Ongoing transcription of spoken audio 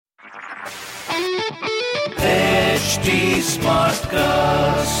HT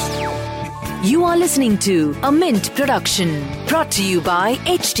Smartcast. You are listening to a Mint production brought to you by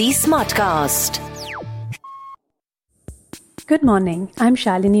HT Smartcast. Good morning, I'm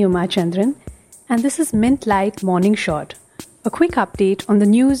Shalini Umachandran and this is Mint Light Morning Shot, a quick update on the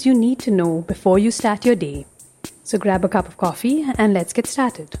news you need to know before you start your day. So grab a cup of coffee and let's get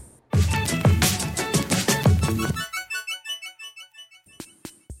started.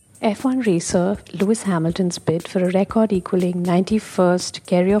 F1 racer Lewis Hamilton's bid for a record-equaling 91st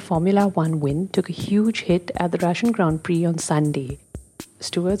career Formula One win took a huge hit at the Russian Grand Prix on Sunday.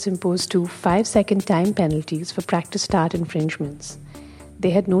 Stewards imposed 2 5-second time penalties for practice start infringements. They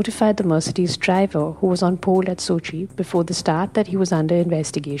had notified the Mercedes driver, who was on pole at Sochi, before the start that he was under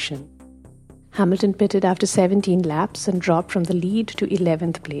investigation. Hamilton pitted after 17 laps and dropped from the lead to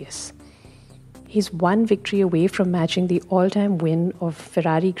 11th place. He's one victory away from matching the all-time win of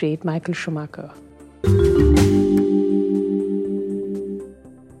Ferrari great Michael Schumacher.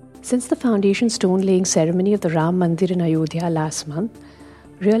 Since the foundation stone-laying ceremony of the Ram Mandir in Ayodhya last month,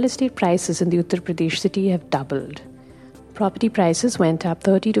 real estate prices in the Uttar Pradesh city have doubled. Property prices went up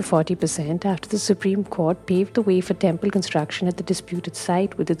 30 to 40% after the Supreme Court paved the way for temple construction at the disputed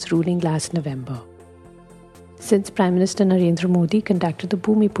site with its ruling last November. Since Prime Minister Narendra Modi conducted the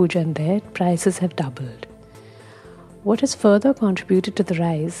Bhumi Pujan there, prices have doubled. What has further contributed to the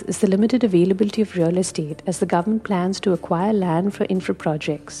rise is the limited availability of real estate as the government plans to acquire land for infra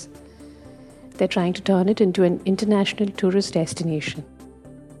projects. They're trying to turn it into an international tourist destination.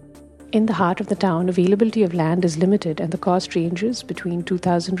 In the heart of the town, availability of land is limited and the cost ranges between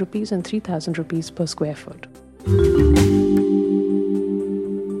 2,000 rupees and 3,000 rupees per square foot.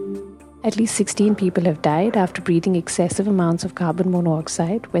 At least 16 people have died after breathing excessive amounts of carbon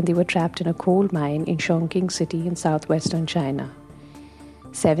monoxide when they were trapped in a coal mine in Chongqing City in southwestern China.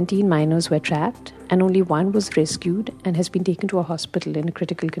 17 miners were trapped and only one was rescued and has been taken to a hospital in a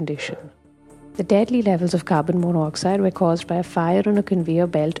critical condition. The deadly levels of carbon monoxide were caused by a fire on a conveyor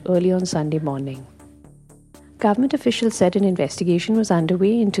belt early on Sunday morning. Government officials said an investigation was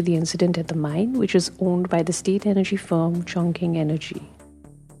underway into the incident at the mine, which is owned by the state energy firm Chongqing Energy.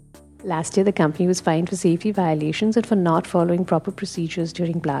 Last year, the company was fined for safety violations and for not following proper procedures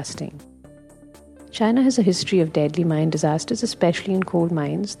during blasting. China has a history of deadly mine disasters, especially in coal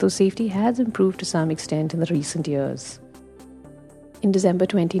mines, though safety has improved to some extent in the recent years. In December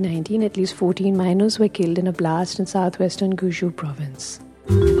 2019, at least 14 miners were killed in a blast in southwestern Guizhou province.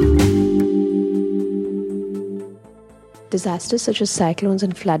 Disasters such as cyclones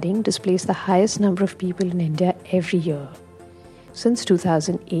and flooding displace the highest number of people in India every year. Since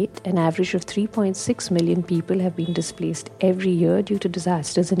 2008, an average of 3.6 million people have been displaced every year due to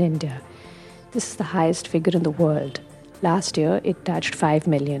disasters in India. This is the highest figure in the world. Last year, it touched 5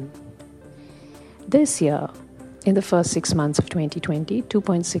 million. This year, in the first 6 months of 2020,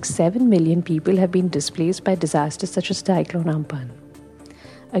 2.67 million people have been displaced by disasters such as Cyclone Amphan.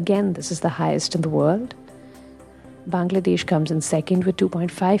 Again, this is the highest in the world. Bangladesh comes in second with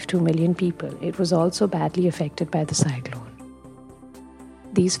 2.52 million people. It was also badly affected by the cyclone.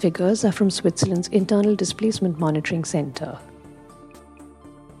 These figures are from Switzerland's Internal Displacement Monitoring Center.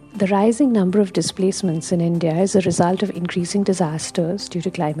 The rising number of displacements in India is a result of increasing disasters due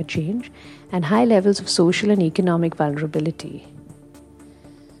to climate change and high levels of social and economic vulnerability.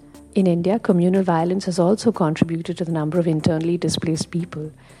 In India, communal violence has also contributed to the number of internally displaced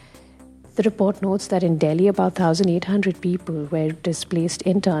people. The report notes that in Delhi, about 1,800 people were displaced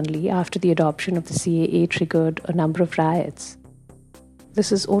internally after the adoption of the CAA triggered a number of riots.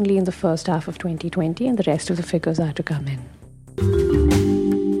 This is only in the first half of 2020 and the rest of the figures are to come in.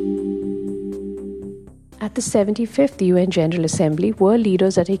 At the 75th UN General Assembly, world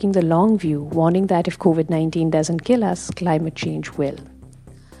leaders are taking the long view, warning that if COVID-19 doesn't kill us, climate change will.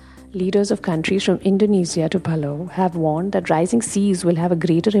 Leaders of countries from Indonesia to Palau have warned that rising seas will have a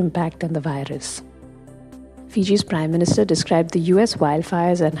greater impact than the virus. Fiji's Prime Minister described the US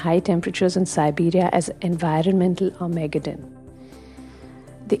wildfires and high temperatures in Siberia as environmental Armageddon.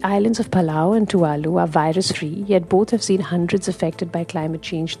 The islands of Palau and Tuvalu are virus-free, yet both have seen hundreds affected by climate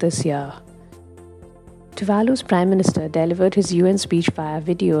change this year. Tuvalu's Prime Minister delivered his UN speech via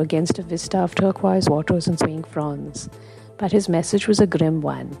video against a vista of turquoise waters and swaying fronds, but his message was a grim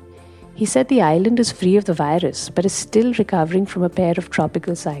one. He said the island is free of the virus, but is still recovering from a pair of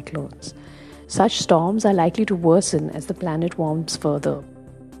tropical cyclones. Such storms are likely to worsen as the planet warms further.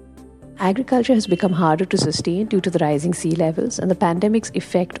 Agriculture has become harder to sustain due to the rising sea levels, and the pandemic's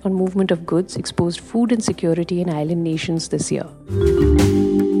effect on movement of goods exposed food insecurity in island nations this year.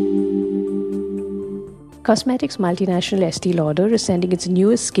 Cosmetics multinational Estee Lauder is sending its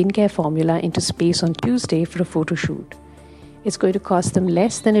newest skincare formula into space on Tuesday for a photo shoot. It's going to cost them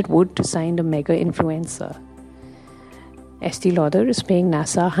less than it would to sign a mega influencer. Estee Lauder is paying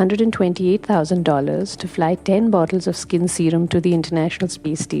NASA $128,000 to fly 10 bottles of skin serum to the International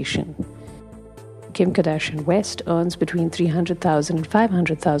Space Station. Kim Kardashian West earns between $300,000 and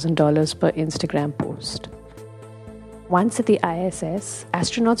 $500,000 per Instagram post. Once at the ISS,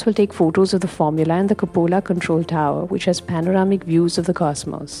 astronauts will take photos of the formula and the Cupola Control Tower, which has panoramic views of the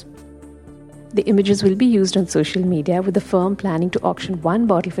cosmos. The images will be used on social media, with the firm planning to auction one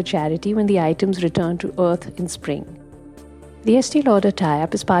bottle for charity when the items return to Earth in spring. The Estee Lauder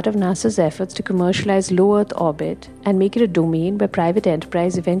tie-up is part of NASA's efforts to commercialize low Earth orbit and make it a domain where private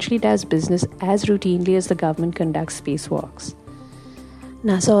enterprise eventually does business as routinely as the government conducts spacewalks.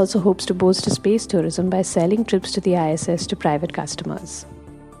 NASA also hopes to boost space tourism by selling trips to the ISS to private customers.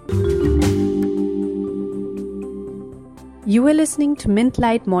 You are listening to Mint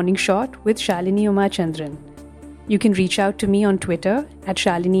Light Morning Shot with Shalini Umachandran. You can reach out to me on Twitter at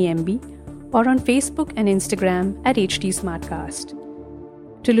ShaliniMB or on Facebook and Instagram at HT Smartcast.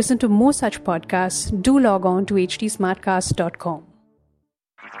 To listen to more such podcasts, do log on to htsmartcast.com.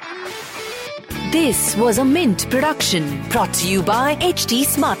 This was a Mint production brought to you by HT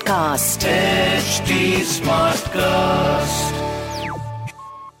Smartcast. HT Smartcast.